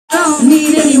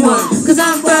cause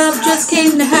I'm Rob, just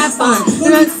came to have fun.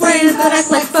 They're like friends that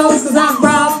act like foes, cause I'm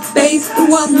Rob Bass, the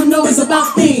one who knows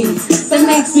about things that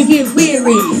makes me get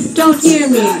weary. Don't hear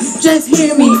me, just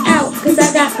hear me out, cause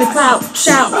I got the clout.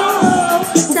 Shout,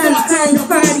 time to turn the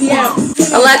party out.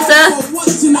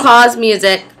 Alexa, pause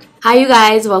music. Hi you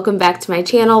guys, welcome back to my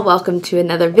channel. Welcome to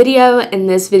another video. In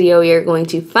this video we are going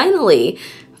to finally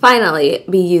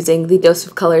be using the Dose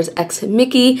of Colors X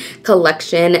Mickey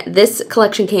collection. This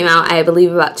collection came out, I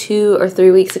believe, about 2 or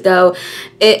 3 weeks ago.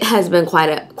 It has been quite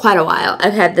a while.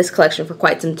 I've had this collection for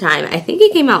quite some time. I think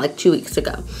it came out like 2 weeks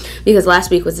ago because last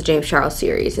week was the James Charles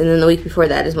series and then the week before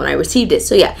that is when I received it.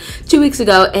 So yeah, 2 weeks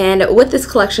ago. And what this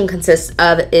collection consists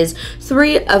of is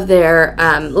 3 of their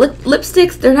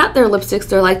lipsticks. They're not their lipsticks,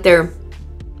 they're like their,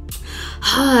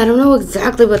 I don't know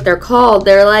exactly what they're called.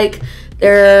 They're like,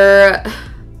 they're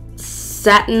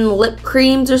satin lip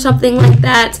creams or something like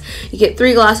that. You get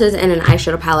 3 glosses and an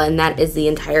eyeshadow palette, and that is the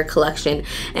entire collection.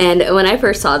 And when I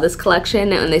first saw this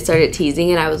collection and when they started teasing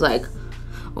it, I was like,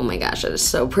 oh my gosh, that is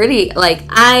so pretty. Like,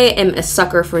 I am a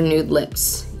sucker for nude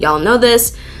lips. Y'all know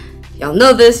this. Y'all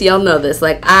know this. Y'all know this.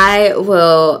 Like, I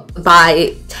will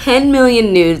buy 10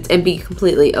 million nudes and be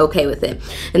completely okay with it.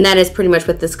 And that is pretty much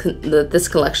what this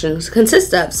collection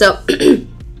consists of. So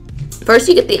first,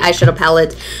 you get the eyeshadow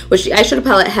palette, which the eyeshadow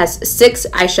palette has 6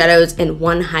 eyeshadows and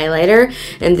 1 highlighter.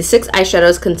 And the 6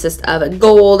 eyeshadows consist of a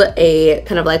gold, a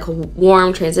kind of like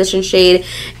warm transition shade,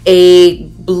 a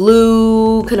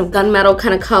blue kind of gunmetal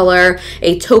kind of color,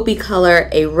 a taupey color,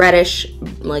 a reddish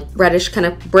kind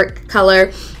of brick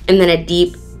color, and then a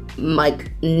deep like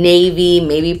navy,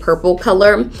 maybe purple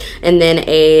color, and then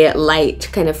a light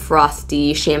kind of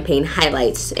frosty champagne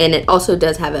highlights. And it also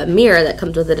does have a mirror that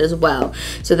comes with it as well.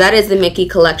 So that is the Mickey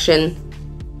collection.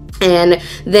 And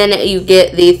then you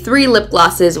get the 3 lip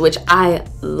glosses, which I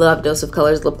love Dose of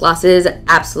Colors lip glosses.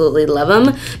 Absolutely love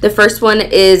them. The first one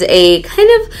is a kind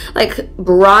of like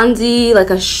bronzy, like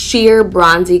a sheer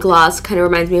bronzy gloss. Kind of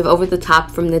reminds me of Over the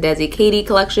Top from the Desi Katie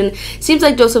collection. Seems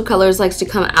like Dose of Colors likes to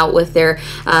come out with their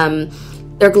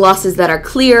glosses that are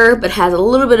clear, but has a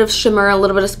little bit of shimmer, a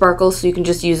little bit of sparkle, so you can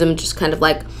just use them just kind of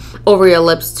like over your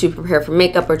lips to prepare for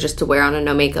makeup or just to wear on a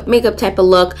no makeup type of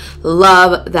look.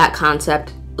 Love that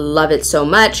concept. Love it so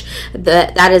much.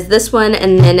 That is this one.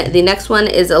 And then the next one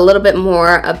is a little bit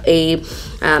more of a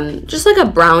just like a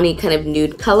brownie kind of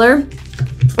nude color. And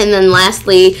then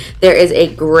lastly, there is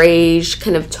a grayish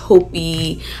kind of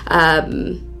taupey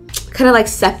kind of like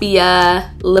sepia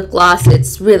lip gloss.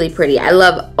 It's really pretty. I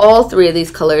love all 3 of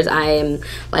these colors. I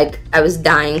was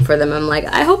dying for them. I'm like,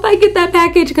 I hope I get that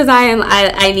package because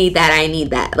I need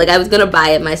that. Like, I was gonna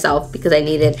buy it myself because I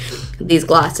needed these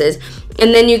glosses.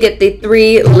 And then you get the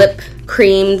 3 lip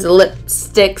creams,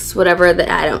 lipsticks, whatever,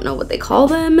 I don't know what they call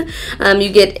them. You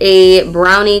get a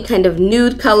brownie kind of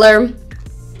nude color,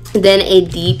 then a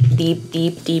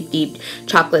deep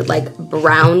chocolate like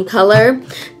brown color.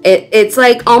 It's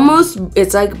like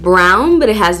it's like brown, but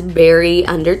it has berry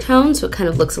undertones, so it kind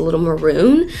of looks a little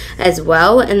maroon as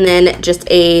well. And then just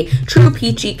a true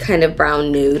peachy kind of brown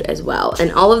nude as well.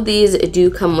 And all of these do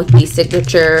come with the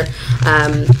signature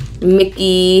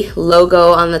Mickey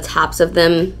logo on the tops of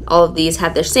them. All of these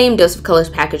have their same Dose of Colors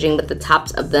packaging, but the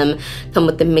tops of them come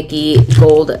with the Mickey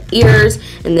gold ears,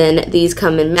 and then these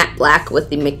come in matte black with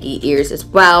the Mickey ears as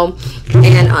well.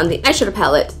 And on the eyeshadow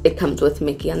palette, it comes with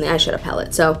Mickey on the eyeshadow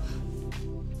palette. So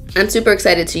I'm super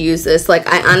excited to use this. Like,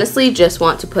 I honestly just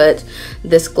want to put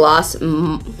this gloss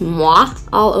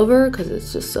all over because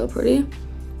it's just so pretty.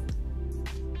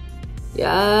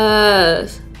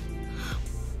 Yes.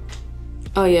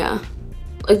 Oh yeah,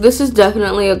 like this is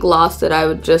definitely a gloss that I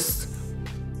would just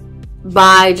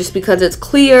buy just because it's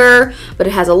clear, but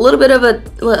it has a little bit of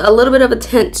a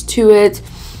tint to it,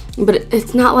 but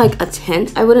it's not like a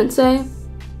tint, I wouldn't say.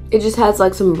 It just has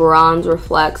like some bronze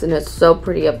reflects, and it's so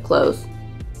pretty up close.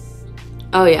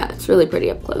 Oh yeah, it's really pretty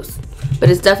up close, but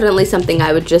it's definitely something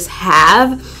I would just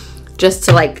have just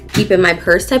to like keep in my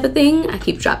purse type of thing. I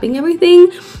keep dropping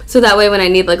everything, so that way when I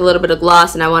need like a little bit of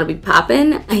gloss and I want to be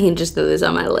popping, I can just throw this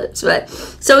on my lips. But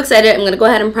so excited. I'm gonna go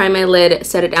ahead and prime my lid,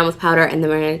 set it down with powder, and then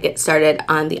we're gonna get started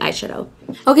on the eyeshadow.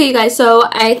 Okay you guys, so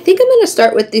I think I'm gonna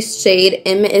start with this shade.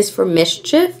 M is for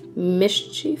Mischief.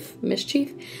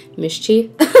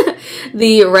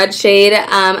 The red shade.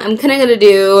 I'm kind of gonna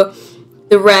do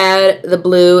the red, the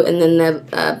blue, and then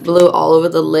the blue all over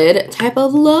the lid type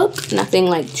of look. Nothing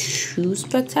like too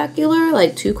spectacular,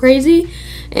 like too crazy.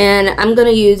 And I'm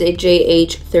gonna use a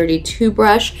JH32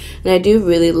 brush, and I do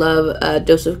really love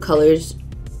Dose of Colors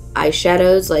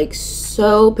eyeshadows, like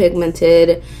so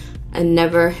pigmented. I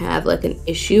never have like an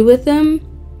issue with them.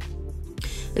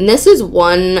 And this is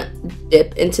one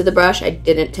dip into the brush. I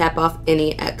didn't tap off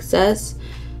any excess.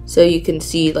 So you can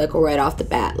see like right off the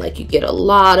bat, like you get a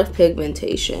lot of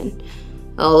pigmentation,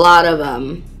 a lot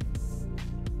of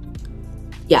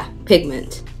yeah,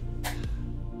 pigment.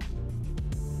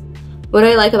 What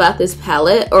I like about this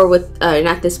palette, or with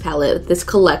not this palette, this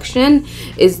collection,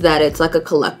 is that it's like a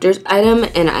collector's item,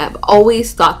 and I've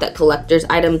always thought that collector's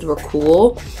items were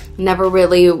cool. Never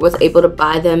really was able to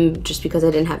buy them just because I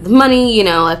didn't have the money, you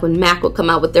know, like when MAC would come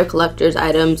out with their collector's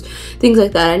items, things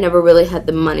like that. I never really had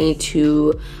the money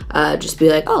to just be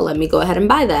like, oh, let me go ahead and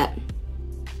buy that.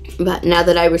 But now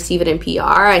that I receive it in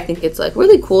PR, I think it's like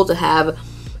really cool to have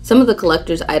some of the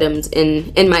collector's items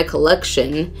in my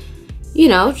collection, you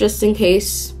know, just in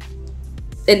case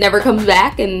it never comes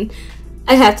back and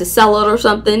I have to sell it or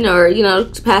something, or, you know,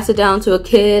 to pass it down to a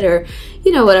kid, or,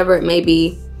 you know, whatever it may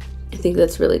be. I think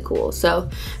that's really cool. So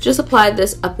just applied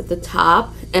this up at the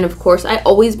top, and of course I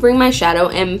always bring my shadow,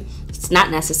 and it's not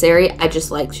necessary, I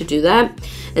just like to do that.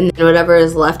 And then whatever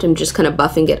is left, I'm just kind of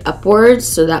buffing it upwards,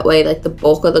 so that way like the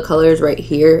bulk of the color is right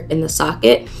here in the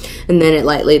socket, and then it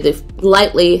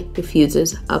lightly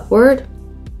diffuses upward.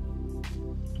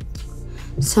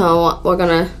 So we're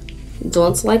gonna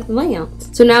don't select the layout.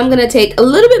 So now I'm gonna take a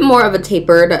little bit more of a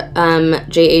tapered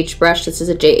JH brush. This is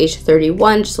a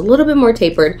JH31, just a little bit more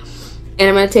tapered. And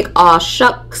I'm gonna take Aw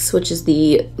Shucks, which is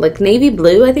the like navy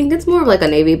blue. I think it's more of like a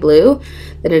navy blue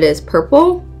than it is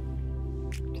purple.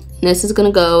 And this is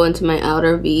gonna go into my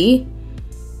outer V.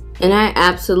 And I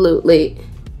absolutely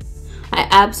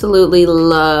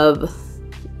love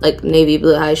like navy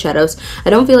blue eyeshadows. I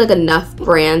don't feel like enough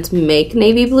brands make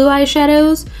navy blue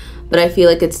eyeshadows, but I feel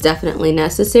like it's definitely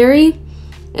necessary.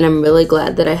 And I'm really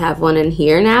glad that I have one in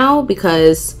here now,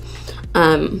 because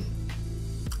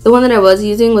the one that I was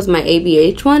using was my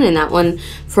ABH one, and that one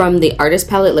from the artist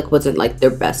palette like wasn't like their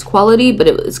best quality, but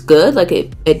it was good, like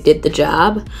it did the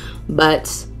job.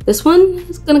 But this one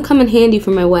is gonna come in handy for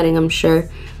my wedding, I'm sure.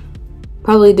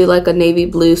 Probably do like a navy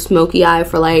blue smoky eye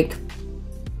for like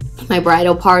my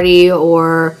bridal party,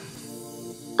 or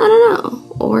I don't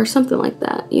know, or something like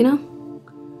that, you know.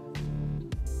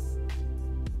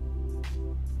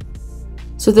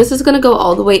 So this is gonna go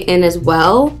all the way in as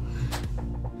well,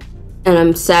 and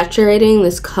I'm saturating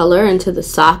this color into the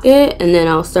socket, and then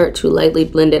I'll start to lightly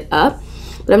blend it up.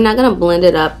 But I'm not gonna blend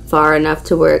it up far enough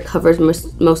to where it covers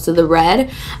most of the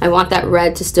red. I want that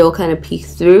red to still kind of peek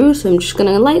through, so I'm just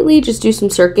gonna lightly just do some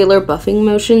circular buffing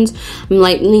motions. I'm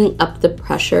lightening up the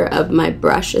pressure of my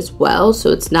brush as well,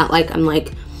 so it's not like I'm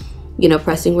like, you know,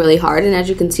 pressing really hard. And as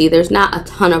you can see, there's not a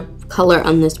ton of color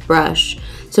on this brush,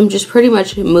 so I'm just pretty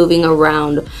much moving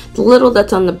around the little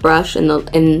that's on the brush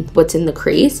and what's in the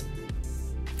crease.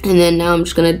 And then now I'm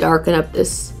just gonna darken up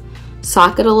this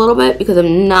socket a little bit, because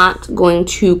I'm not going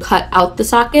to cut out the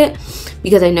socket,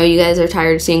 because I know you guys are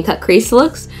tired of seeing cut crease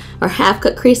looks or half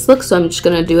cut crease looks. So I'm just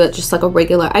gonna do it just like a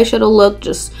regular eyeshadow look,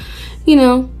 just, you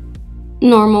know,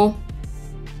 normal,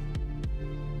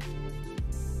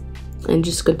 and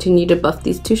just continue to buff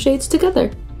these two shades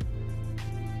together.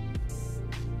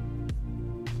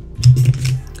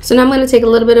 So now I'm going to take a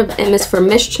little bit of M is for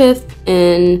Mischief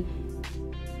and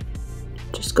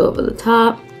just go over the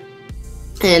top.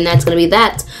 And that's going to be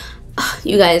that.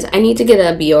 You guys, I need to get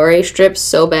a Biore strip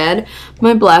so bad.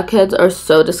 My blackheads are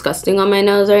so disgusting on my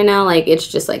nose right now. Like, it's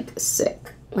just like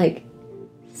sick. Like,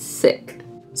 sick.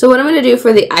 So what I'm going to do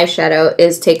for the eyeshadow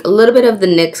is take a little bit of the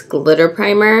NYX glitter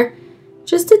primer.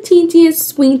 Just the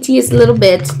teentiest, sweetiest little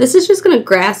bit. This is just going to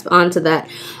grasp onto that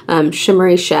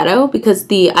shimmery shadow, because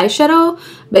the eyeshadow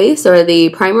base, or the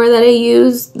primer that I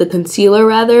use, the concealer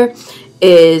rather,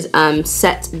 is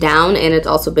set down, and it's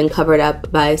also been covered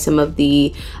up by some of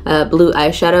the blue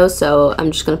eyeshadow. So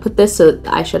I'm just going to put this so that the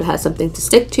eyeshadow has something to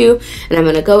stick to, and I'm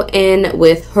going to go in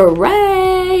with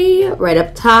Hooray right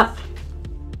up top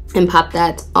and pop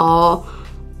that all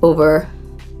over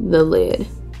the lid.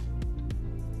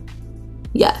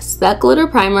 Yes, that glitter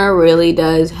primer really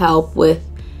does help with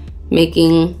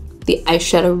making the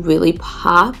eyeshadow really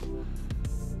pop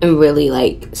and really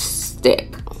like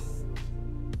stick.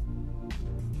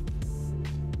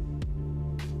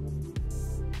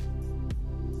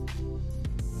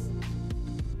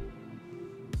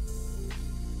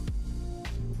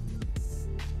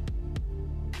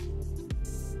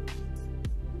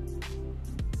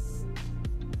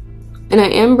 And I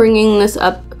am bringing this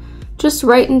up just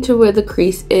right into where the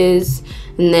crease is,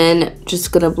 and then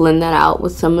just gonna blend that out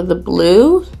with some of the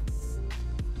blue.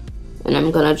 And I'm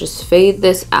gonna just fade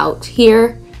this out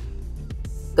here.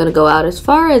 Gonna go out as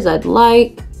far as I'd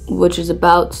like, which is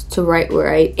about to right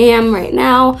where I am right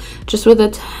now, just with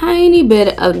a tiny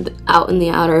bit of out in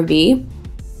the outer V.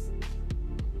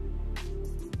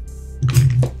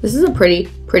 This is a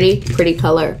pretty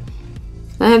color.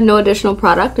 I have no additional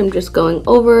product. I'm just going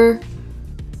over,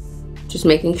 just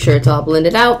making sure it's all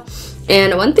blended out.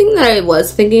 And one thing that I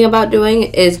was thinking about doing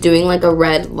is doing like a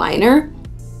red liner.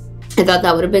 I thought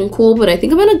that would have been cool, but I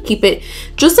think I'm gonna keep it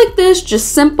just like this,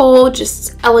 just simple,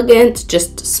 just elegant,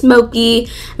 just smoky.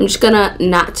 I'm just gonna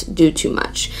not do too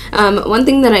much. One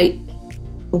thing that I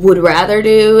would rather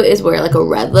do is wear like a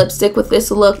red lipstick with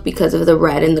this look because of the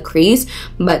red in the crease,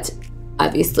 but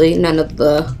obviously none of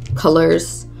the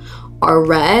colors are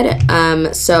red.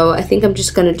 So I think I'm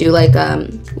just gonna do like a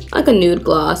nude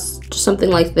gloss, just something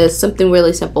like this, something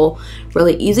really simple,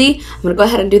 really easy. I'm gonna go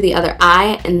ahead and do the other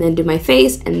eye and then do my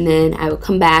face, and then I will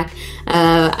come back.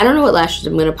 I don't know what lashes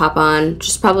I'm gonna pop on,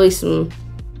 just probably some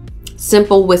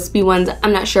simple wispy ones.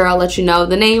 I'm not sure, I'll let you know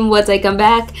the name once I come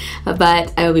back,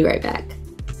 but I will be right back.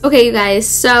 Okay, you guys,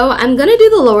 so I'm gonna do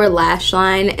the lower lash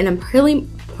line, and I'm pretty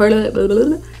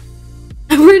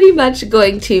much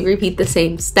going to repeat the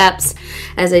same steps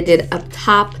as I did up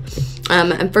top.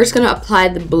 I'm first going to apply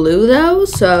the blue though,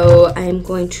 so I'm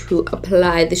going to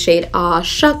apply the shade Aw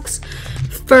Shucks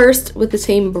first with the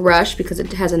same brush because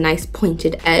it has a nice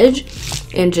pointed edge,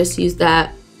 and just use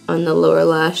that on the lower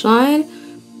lash line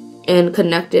and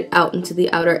connect it out into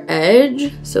the outer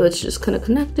edge, so it's just kind of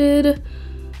connected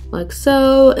like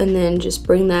so, and then just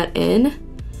bring that in.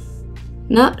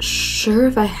 Not sure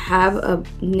if I have a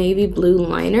navy blue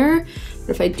liner, but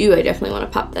if I do, I definitely want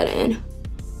to pop that in.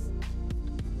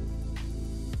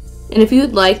 And if you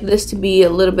would like this to be a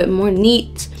little bit more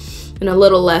neat and a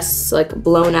little less like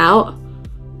blown out,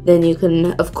 then you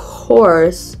can of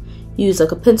course use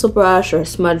like a pencil brush or a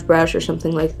smudge brush or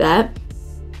something like that.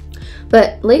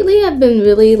 But lately I've been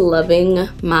really loving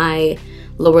my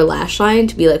lower lash line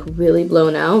to be like really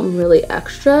blown out and really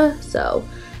extra, so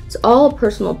it's all a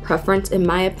personal preference in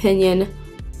my opinion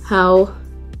how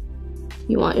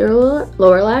you want your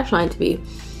lower lash line to be.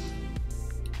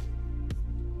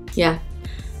 Yeah,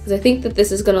 because I think that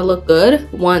this is gonna look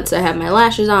good once I have my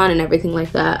lashes on and everything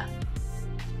like that.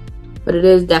 But it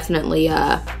is definitely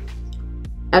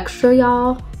extra,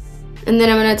 y'all. And then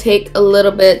I'm gonna take a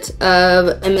little bit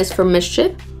of MS for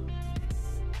Mischief.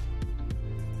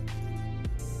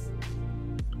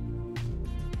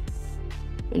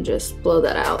 And just blow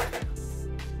that out.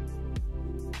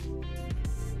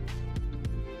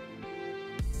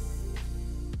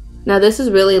 Now this is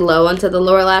really low onto the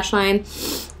lower lash line.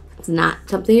 It's not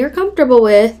something you're comfortable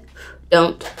with.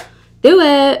 Don't do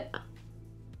it.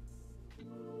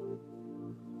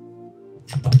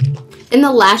 And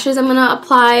the lashes I'm gonna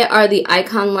apply are the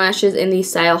Icon lashes in the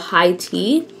style High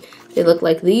Tea. They look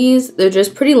like these. They're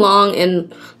just pretty long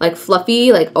and like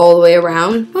fluffy, like all the way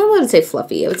around. Well, I wouldn't say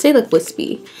fluffy, I would say like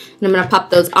wispy. And I'm gonna pop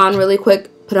those on really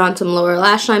quick, put on some lower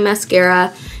lash line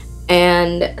mascara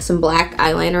and some black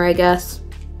eyeliner, I guess.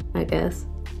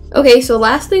 Okay, so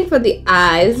last thing for the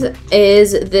eyes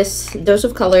is this Dose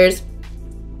of Colors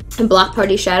Block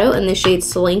Party Shadow in the shade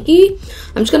Slinky.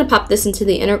 I'm just gonna pop this into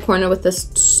the inner corner with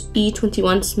this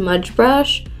E21 smudge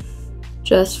brush,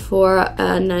 just for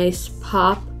a nice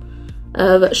pop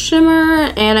of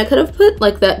shimmer. And I could have put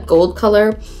like that gold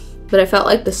color, but I felt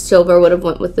like the silver would have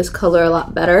went with this color a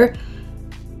lot better.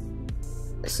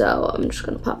 So I'm just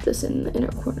gonna pop this in the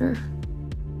inner corner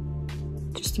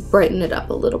just to brighten it up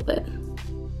a little bit.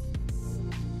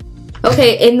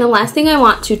 Okay, and the last thing I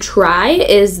want to try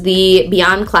is the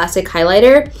Beyond Classic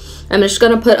highlighter. I'm just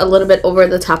gonna put a little bit over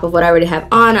the top of what I already have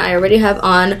on. I already have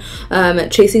on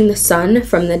Chasing the Sun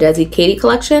from the Desi Katie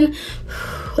collection.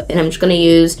 And I'm just gonna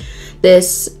use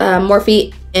this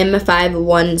Morphe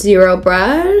M510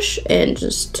 brush and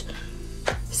just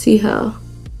see how.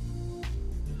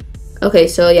 Okay,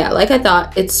 so yeah, like I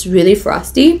thought, it's really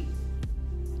frosty.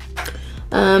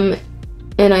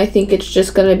 And I think it's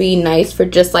just gonna be nice for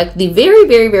just like the very,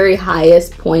 very, very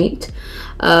highest point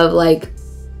of like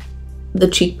the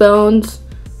cheekbones.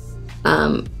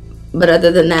 But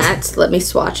other than that, let me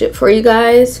swatch it for you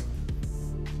guys.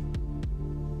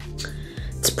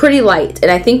 It's pretty light, and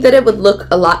I think that it would look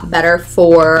a lot better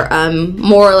for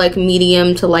more like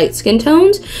medium to light skin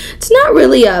tones. It's not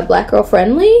really black girl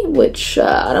friendly, which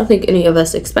I don't think any of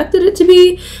us expected it to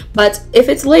be, but if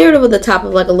it's layered over the top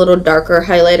of like a little darker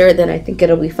highlighter, then I think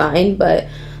it'll be fine. But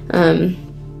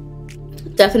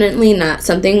definitely not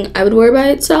something I would wear by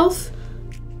itself.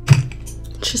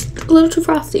 It's just a little too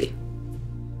frosty.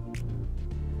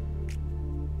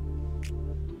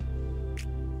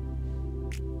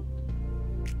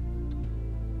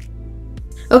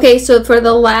 Okay, so for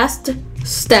the last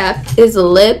step is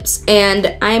lips,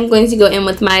 and I'm going to go in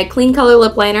with my Clean Color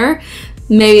lip liner.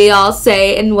 Maybe I'll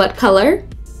say in what color.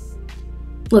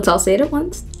 Let's all say it at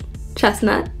once.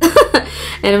 chestnut.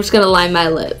 And I'm just gonna line my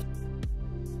lip.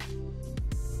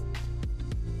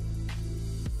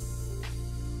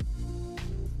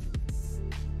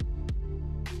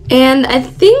 And I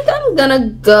think I'm gonna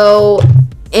go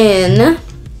in,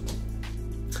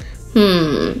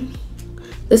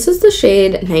 this is the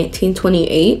shade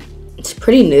 1928. It's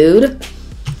pretty nude.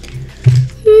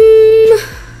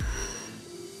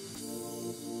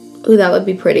 Ooh, that would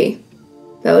be pretty.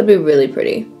 That would be really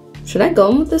pretty. Should I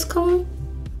go in with this color?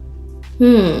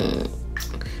 I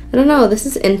don't know, this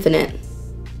is Infinite.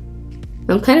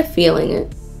 I'm kind of feeling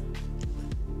it.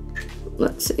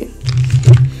 Let's see.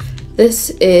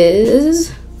 This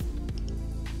is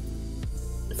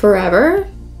Forever.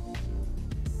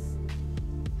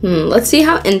 Let's see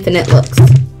how Infinite looks.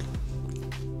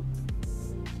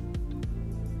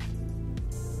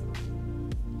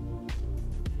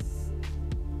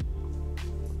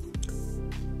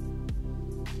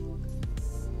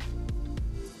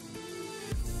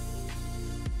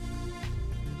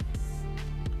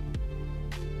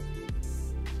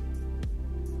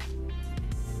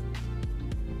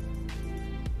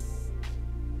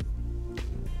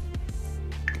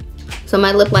 So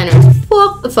my lip liner is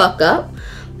fucked the fuck up.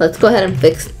 Let's go ahead and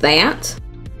fix that.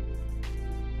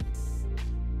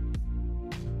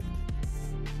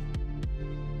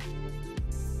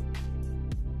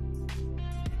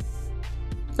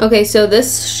 Okay, so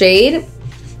this shade,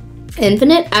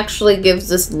 Infinite, actually gives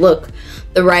this look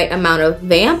the right amount of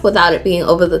vamp without it being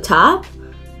over the top.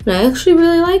 And I actually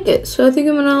really like it. So I think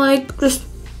I'm gonna like just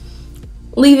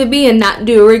leave it be and not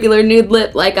do a regular nude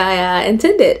lip like I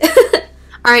intended.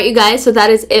 Alright you guys, so that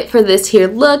is it for this here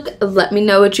look. Let me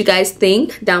know what you guys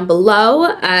think down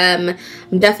below. I'm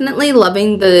definitely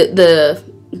loving the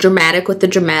dramatic with the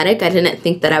dramatic. I didn't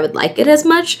think that I would like it as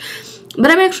much,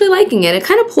 but I'm actually liking it. It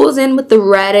kind of pulls in with the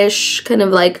reddish kind of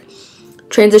like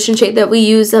transition shade that we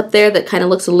use up there that kind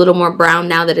of looks a little more brown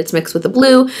now that it's mixed with the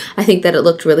blue. I think that it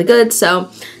looked really good.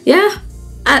 So yeah,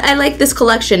 I like this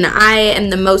collection. I am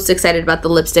the most excited about the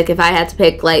lipstick if I had to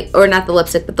pick, like, or not the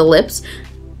lipstick but the lips.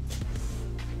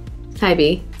 Hi,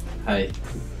 B. Hi.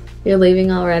 You're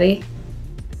leaving already?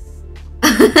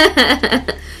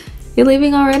 You're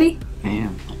leaving already? I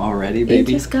am. Already,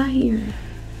 baby? You just got here.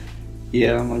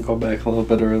 Yeah, I'm gonna go back a little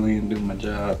bit early and do my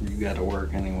job. You gotta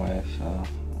work anyway, so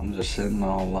I'm just sitting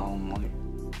all lonely.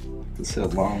 I can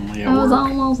sit lonely at I was work.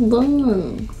 almost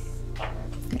done.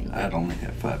 I'd only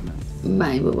have 5 minutes.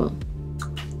 Bye, boo boo.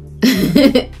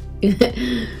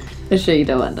 I'm sure you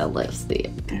don't want no lipstick.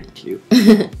 You're cute.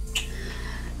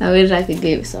 I wish I could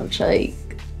give you some shake.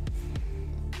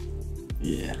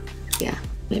 Yeah. Yeah,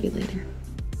 maybe later.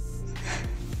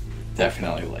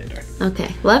 Definitely later.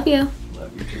 Okay, love you.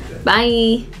 Love you too, babe.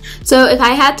 Bye. So if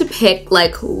I had to pick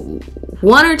like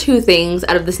one or two things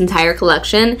out of this entire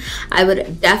collection, I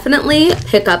would definitely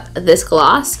pick up this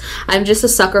gloss. I'm just a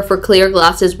sucker for clear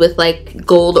glosses with like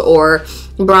gold or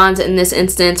bronze. In this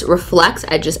instance, Reflects.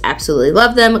 I just absolutely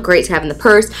love them. Great to have in the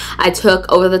purse. I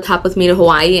took Over the Top with me to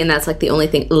Hawaii, and that's like the only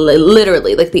thing,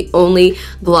 literally like the only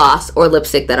gloss or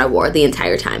lipstick that I wore the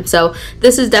entire time. So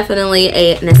this is definitely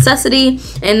a necessity.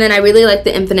 And then I really like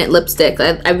the Infinite lipstick.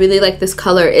 I really like this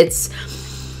color. It's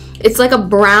like a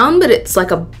brown, but it's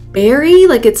like a berry.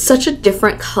 Like, it's such a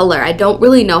different color. I don't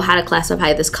really know how to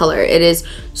classify this color. It is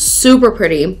super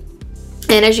pretty.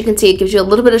 And as you can see, it gives you a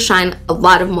little bit of shine, a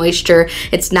lot of moisture.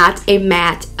 It's not a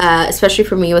matte, especially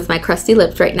for me with my crusty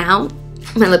lips right now.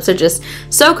 My lips are just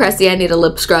so crusty. I need a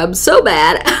lip scrub so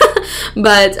bad.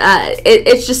 But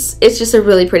it's just a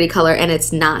really pretty color, and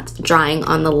it's not drying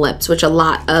on the lips, which a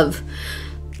lot of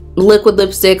liquid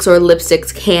lipsticks or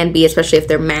lipsticks can be, especially if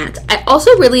they're matte. I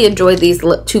also really enjoy these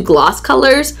two gloss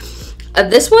colors.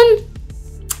 This one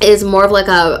is more of like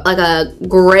a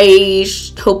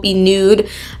grayish taupey nude.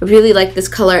 I really like this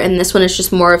color, and this one is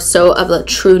just more of a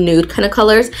true nude kind of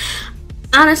colors.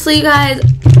 Honestly, you guys,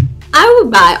 I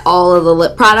would buy all of the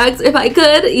lip products if I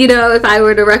could, you know, if I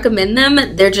were to recommend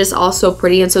them. They're just all so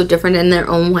pretty and so different in their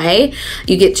own way.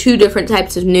 You get two different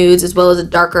types of nudes as well as a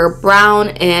darker brown,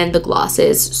 and the gloss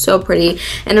is so pretty.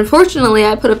 And unfortunately,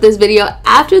 I put up this video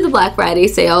after the Black Friday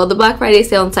sale. The Black Friday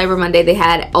sale on Cyber Monday, they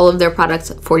had all of their products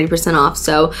 40% off.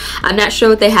 So I'm not sure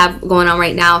what they have going on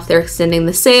right now, if they're extending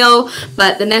the sale,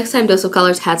 but the next time Dose of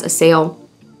Colors has a sale,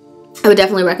 I would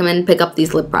definitely recommend pick up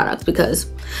these lip products, because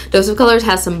Dose of Colors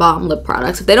has some bomb lip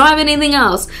products. If they don't have anything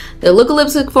else, their Look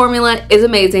Lipstick formula is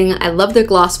amazing. I love their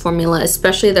gloss formula,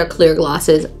 especially their clear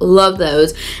glosses. Love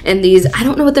those. And these, I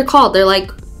don't know what they're called. They're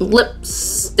like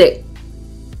lipstick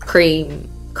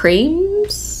creams?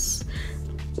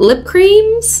 Lip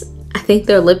creams? I think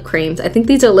they're lip creams. I think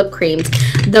these are lip creams.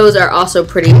 Those are also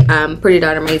pretty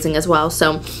darn amazing as well.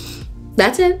 So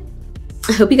that's it.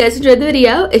 I hope you guys enjoyed the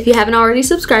video. If you haven't already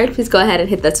subscribed, please go ahead and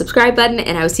hit that subscribe button,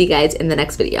 and I will see you guys in the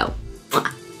next video.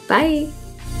 Bye.